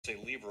Say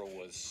Libra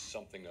was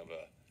something of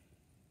a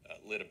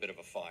lit a bit of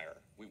a fire.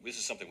 This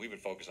is something we've been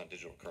focused on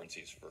digital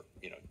currencies for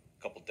a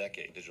couple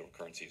decades. This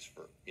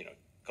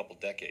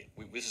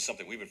is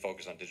something we've been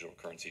focused on digital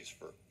currencies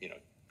for a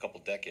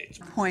couple decades.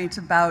 Point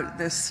about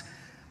this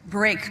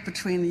break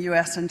between the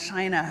U.S. and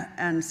China,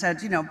 and said,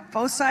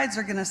 both sides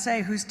are going to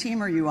say, whose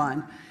team are you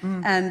on?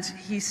 And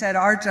he said,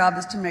 our job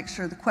is to make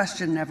sure the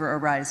question never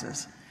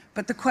arises.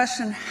 But the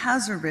question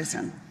has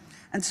arisen.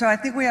 And so I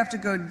think we have to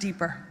go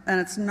deeper. And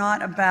it's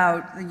not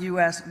about the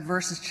U.S.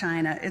 versus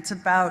China. It's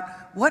about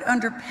what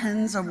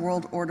underpins a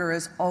world order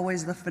is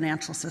always the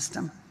financial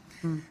system.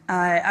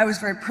 I was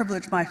very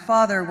privileged. My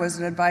father was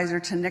an advisor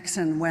to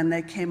Nixon when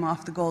they came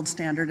off the gold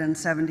standard in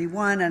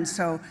 '71. And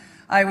so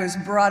I was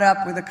brought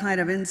up with a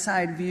kind of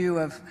inside view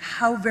of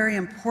how very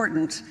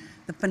important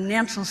the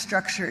financial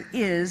structure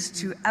is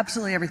to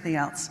absolutely everything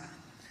else.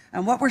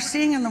 And what we're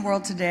seeing in the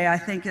world today, I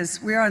think,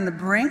 is we are on the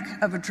brink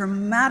of a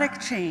dramatic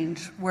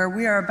change where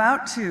we are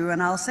about to,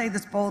 and I'll say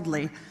this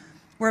boldly,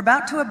 we're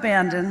about to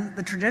abandon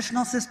the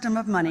traditional system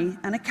of money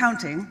and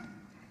accounting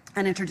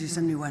and introduce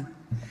a new one.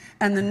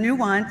 And the new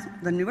one,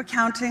 the new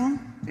accounting,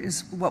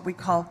 is what we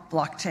call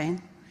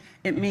blockchain.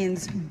 It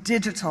means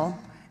digital.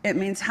 It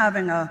means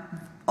having a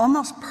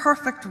almost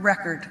perfect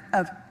record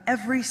of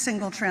every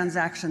single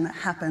transaction that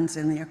happens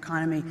in the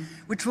economy,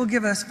 which will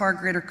give us far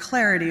greater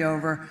clarity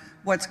over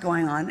what's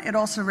going on. It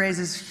also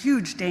raises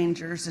huge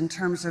dangers in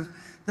terms of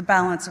the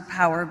balance of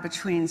power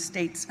between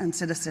states and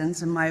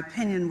citizens. In my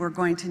opinion, we're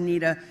going to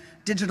need a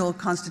digital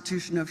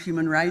constitution of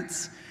human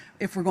rights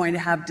if we're going to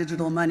have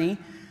digital money.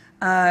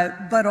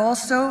 But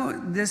also,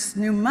 this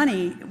new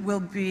money will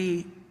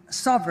be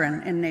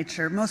sovereign in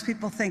nature. Most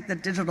people think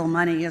that digital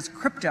money is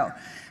crypto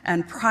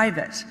and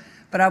private.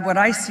 But what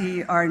I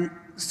see are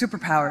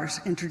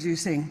superpowers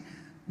introducing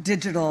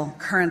digital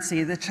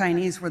currency. The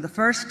Chinese were the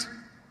first.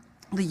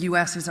 The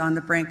US is on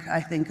the brink,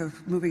 I think,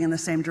 of moving in the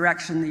same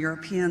direction. The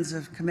Europeans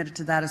have committed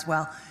to that as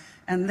well.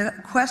 And the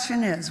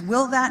question is,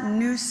 will that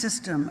new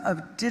system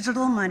of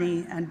digital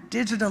money and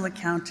digital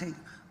accounting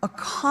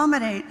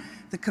accommodate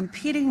the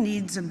competing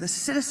needs of the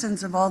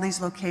citizens of all these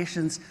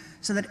locations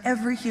so that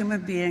every human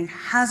being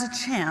has a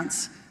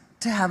chance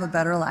to have a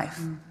better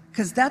life?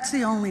 Because that's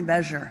the only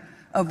measure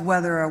of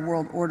whether a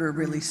world order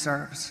really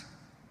serves.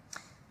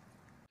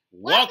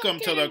 Welcome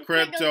to the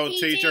Crypto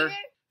Teacher.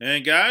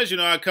 And guys,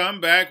 I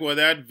come back with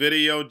that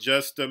video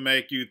just to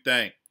make you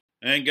think.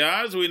 And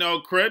guys, we know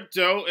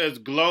crypto is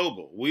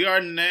global. We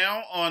are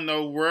now on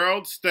the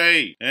world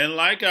stage. And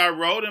like I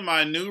wrote in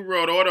my New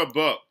World Order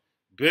book,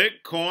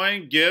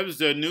 Bitcoin gives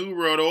the New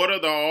World Order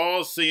the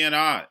all-seeing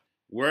eye.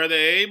 Where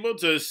they're able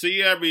to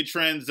see every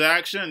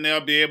transaction,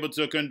 they'll be able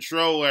to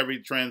control every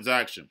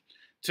transaction.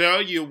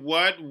 Tell you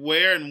what,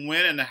 where, and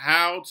when, and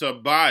how to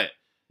buy it.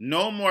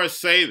 No more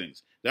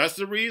savings. That's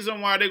the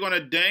reason why they're going to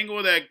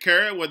dangle that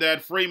carrot with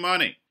that free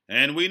money.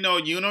 And we know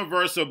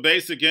universal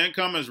basic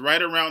income is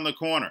right around the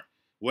corner,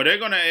 where they're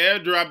going to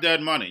airdrop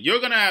that money. You're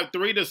going to have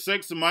 3 to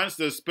 6 months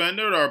to spend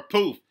it, or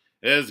poof,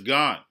 it's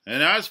gone.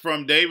 And that's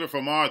from David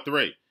from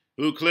R3,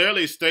 who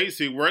clearly states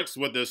he works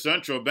with the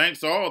central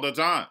banks all the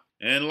time.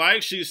 And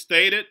like she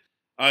stated,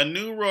 a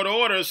new world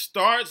order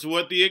starts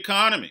with the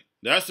economy.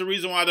 That's the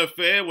reason why the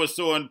Fed was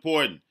so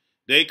important.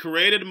 They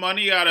created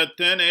money out of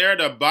thin air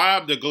to buy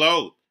up the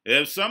globe.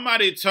 If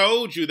somebody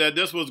told you that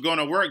this was going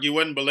to work, you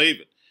wouldn't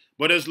believe it.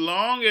 But as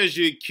long as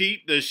you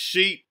keep the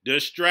sheep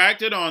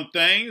distracted on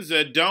things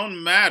that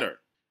don't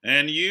matter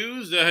and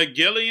use the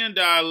Hegelian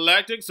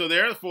dialectic, so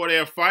therefore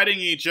they're fighting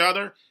each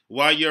other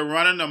while you're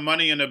running the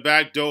money in the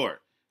back door.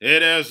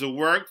 It has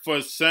worked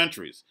for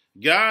centuries.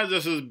 Guys,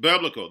 this is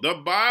biblical. The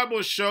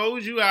Bible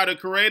shows you how to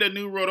create a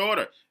new world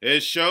order.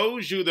 It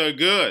shows you the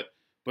good,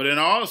 but then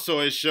also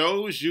it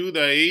shows you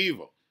the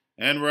evil.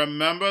 And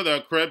remember,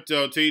 the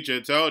Crypto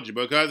Teacher told you,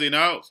 because he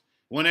knows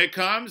when it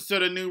comes to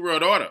the New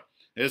World Order,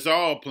 it's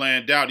all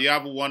planned out. You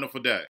have a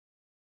wonderful day.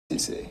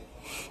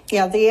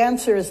 Yeah, the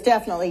answer is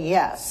definitely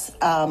yes.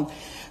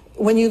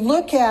 When you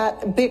look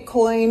at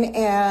Bitcoin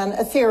and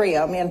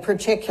Ethereum in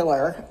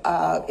particular,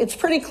 it's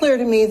pretty clear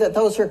to me that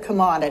those are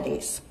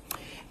commodities.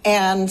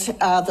 And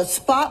the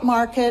spot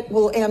market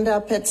will end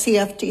up at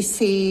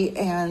CFTC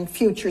and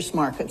futures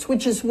markets,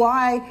 which is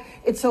why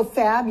it's so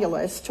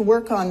fabulous to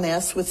work on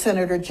this with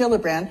Senator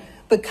Gillibrand,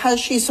 because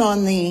she's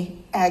on the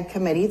Ag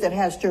Committee that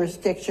has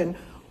jurisdiction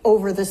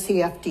over the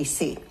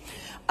CFTC.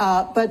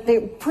 But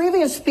the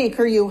previous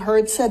speaker you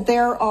heard said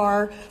there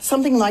are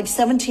something like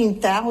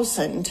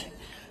 17,000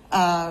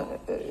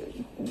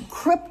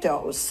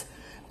 cryptos.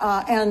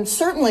 And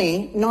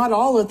certainly not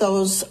all of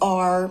those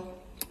are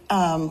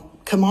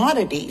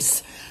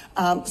commodities.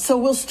 So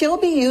we'll still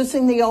be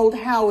using the old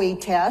Howey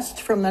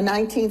test from the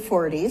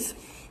 1940s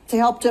to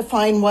help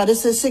define what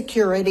is a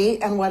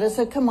security and what is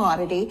a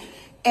commodity.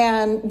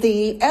 And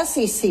the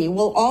SEC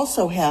will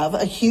also have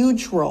a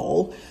huge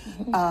role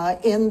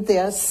in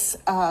this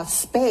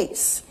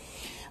space.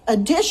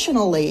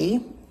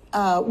 Additionally,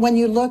 when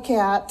you look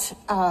at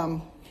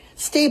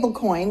stable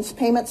coins,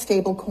 payment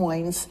stable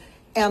coins,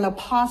 and a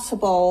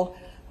possible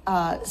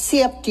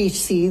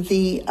CFDC,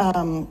 the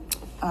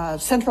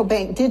central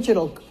bank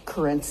digital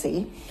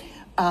currency,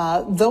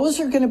 those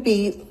are going to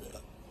be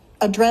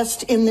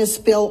addressed in this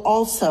bill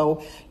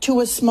also to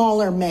a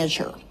smaller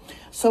measure.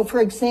 So, for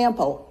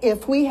example,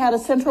 if we had a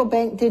central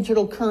bank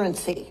digital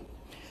currency,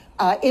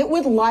 it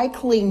would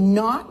likely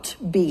not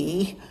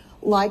be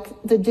like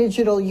the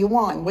digital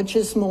yuan, which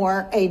is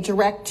more a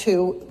direct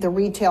to the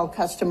retail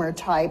customer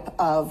type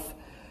of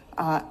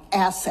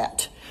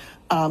asset.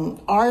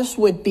 Ours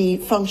would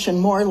function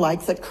more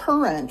like the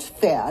current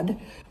Fed,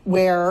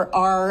 where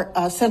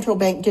our central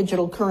bank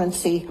digital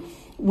currency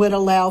would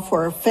allow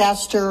for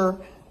faster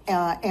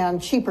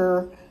and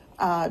cheaper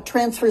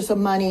transfers of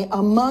money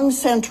among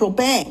central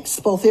banks,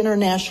 both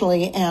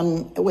internationally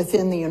and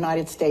within the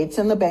United States,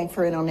 and the Bank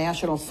for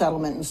International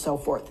Settlement and so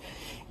forth.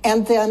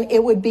 And then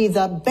it would be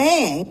the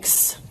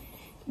banks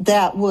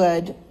that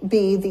would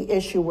be the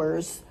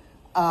issuers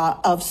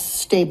of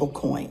stable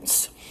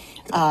coins.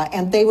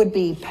 And they would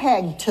be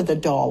pegged to the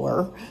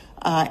dollar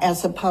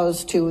as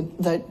opposed to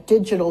the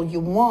digital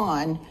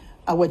yuan,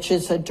 which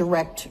is a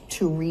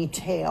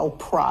direct-to-retail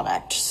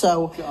product.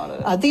 So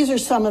these are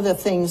some of the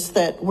things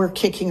that we're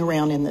kicking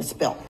around in this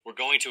bill. We're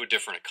going to a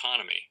different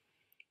economy,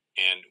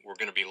 and we're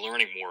going to be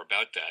learning more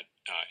about that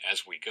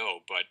as we go.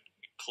 But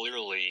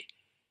clearly,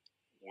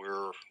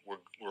 we're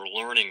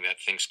learning that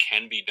things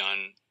can be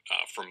done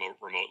from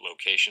remote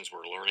locations.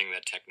 We're learning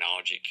that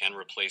technology can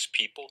replace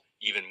people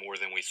even more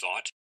than we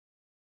thought.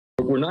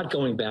 We're not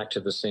going back to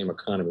the same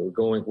economy.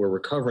 We're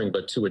recovering,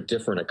 but to a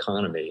different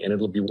economy, and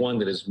it'll be one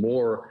that is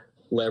more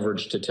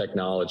leveraged to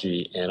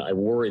technology. And I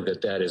worry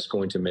that that is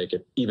going to make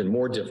it even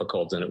more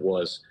difficult than it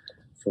was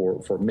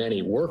for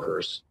many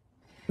workers.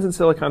 In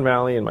Silicon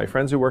Valley, and my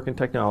friends who work in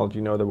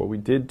technology know that what we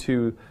did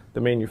to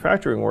the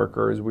manufacturing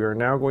workers, we are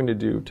now going to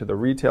do to the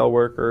retail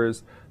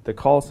workers, the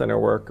call center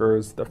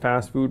workers, the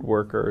fast food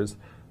workers,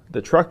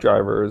 the truck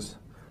drivers,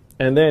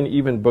 and then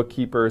even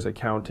bookkeepers,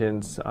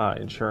 accountants,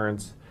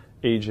 insurance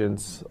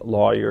agents,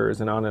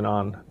 lawyers, and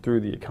on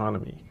through the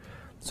economy.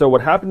 So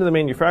what happened to the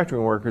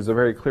manufacturing workers is a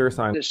very clear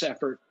sign. This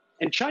effort,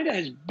 and China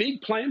has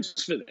big plans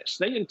for this.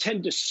 They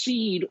intend to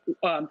seed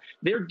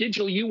their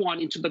digital yuan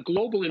into the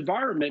global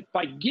environment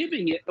by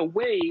giving it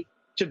away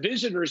to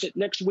visitors at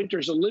next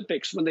winter's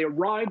Olympics. When they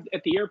arrive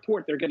at the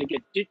airport, they're going to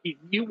get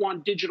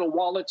yuan digital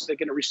wallets. They're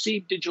going to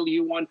receive digital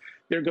yuan.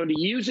 They're going to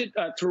use it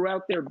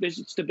throughout their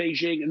visits to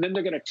Beijing, and then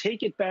they're going to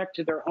take it back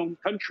to their home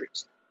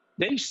countries.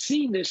 They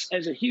see this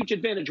as a huge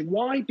advantage.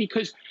 Why?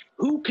 Because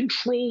who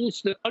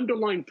controls the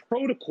underlying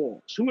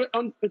protocols, who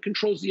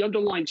controls the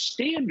underlying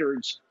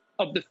standards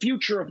of the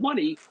future of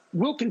money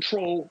will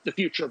control the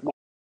future of money.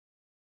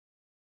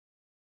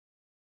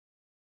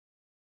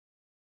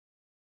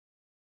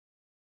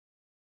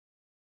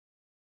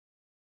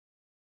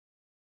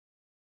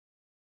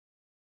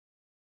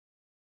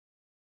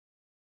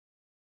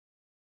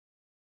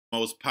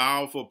 Most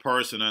powerful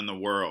person in the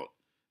world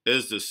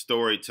is the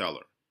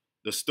storyteller.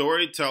 The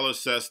storyteller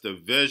sets the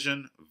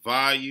vision,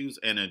 values,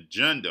 and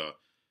agenda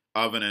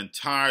of an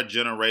entire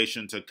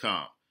generation to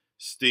come.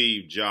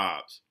 Steve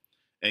Jobs.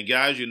 And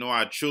guys, you know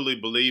I truly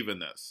believe in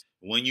this.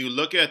 When you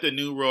look at the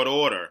New World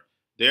Order,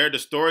 they're the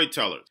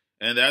storytellers.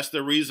 And that's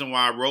the reason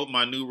why I wrote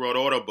my New World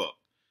Order book.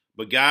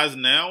 But guys,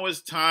 now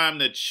it's time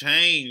to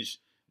change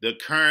the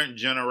current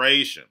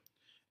generation.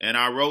 And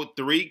I wrote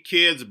 3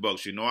 kids'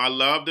 books. You know I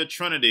love the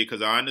Trinity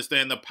because I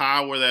understand the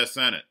power that's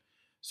in it.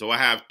 So I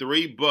have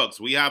 3 books.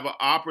 We have an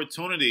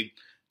opportunity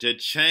to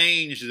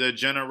change the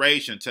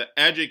generation, to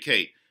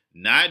educate,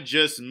 not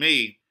just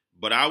me,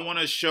 but I want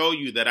to show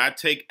you that I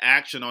take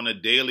action on a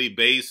daily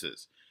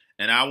basis.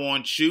 And I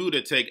want you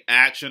to take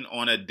action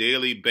on a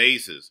daily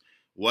basis.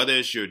 Whether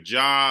it's your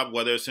job,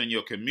 whether it's in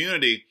your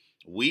community,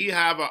 we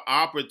have an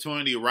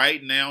opportunity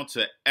right now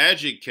to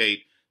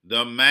educate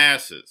the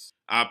masses.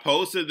 I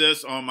posted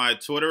this on my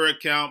Twitter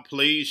account.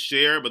 Please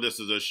share, but this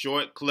is a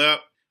short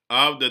clip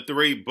of the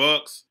 3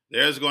 books.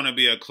 There's going to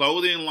be a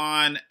clothing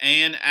line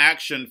and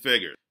action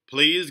figures.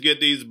 Please get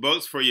these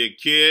books for your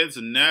kids,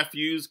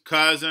 nephews,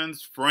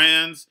 cousins,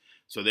 friends,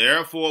 so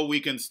therefore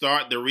we can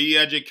start the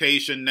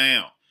re-education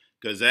now.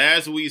 Because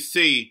as we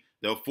see,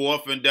 the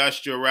 4th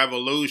Industrial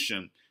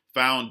Revolution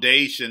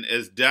foundation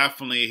is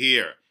definitely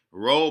here.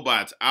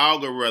 Robots,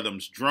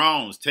 algorithms,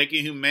 drones,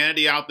 taking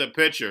humanity out the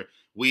picture.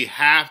 We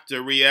have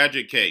to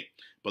re-educate.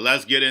 But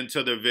let's get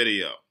into the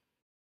video.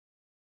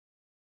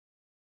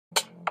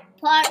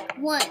 Part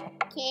 1.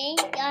 King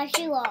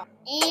Joshua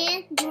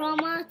and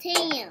Drama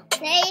Team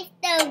Save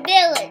the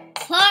Village.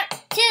 Part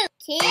 2.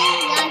 King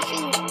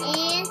Joshua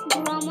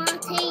and Drama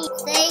Team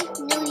Save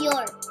New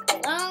York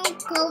from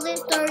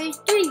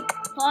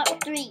COVID-33.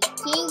 Part 3.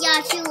 King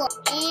Joshua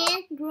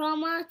and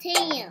Drama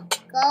Team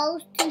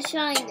goes to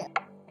China.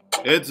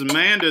 It's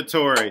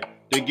mandatory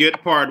to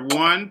get part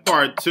 1,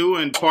 part 2,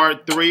 and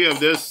part 3 of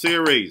this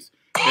series.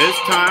 It's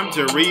time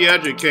to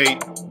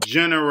re-educate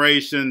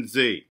Generation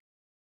Z.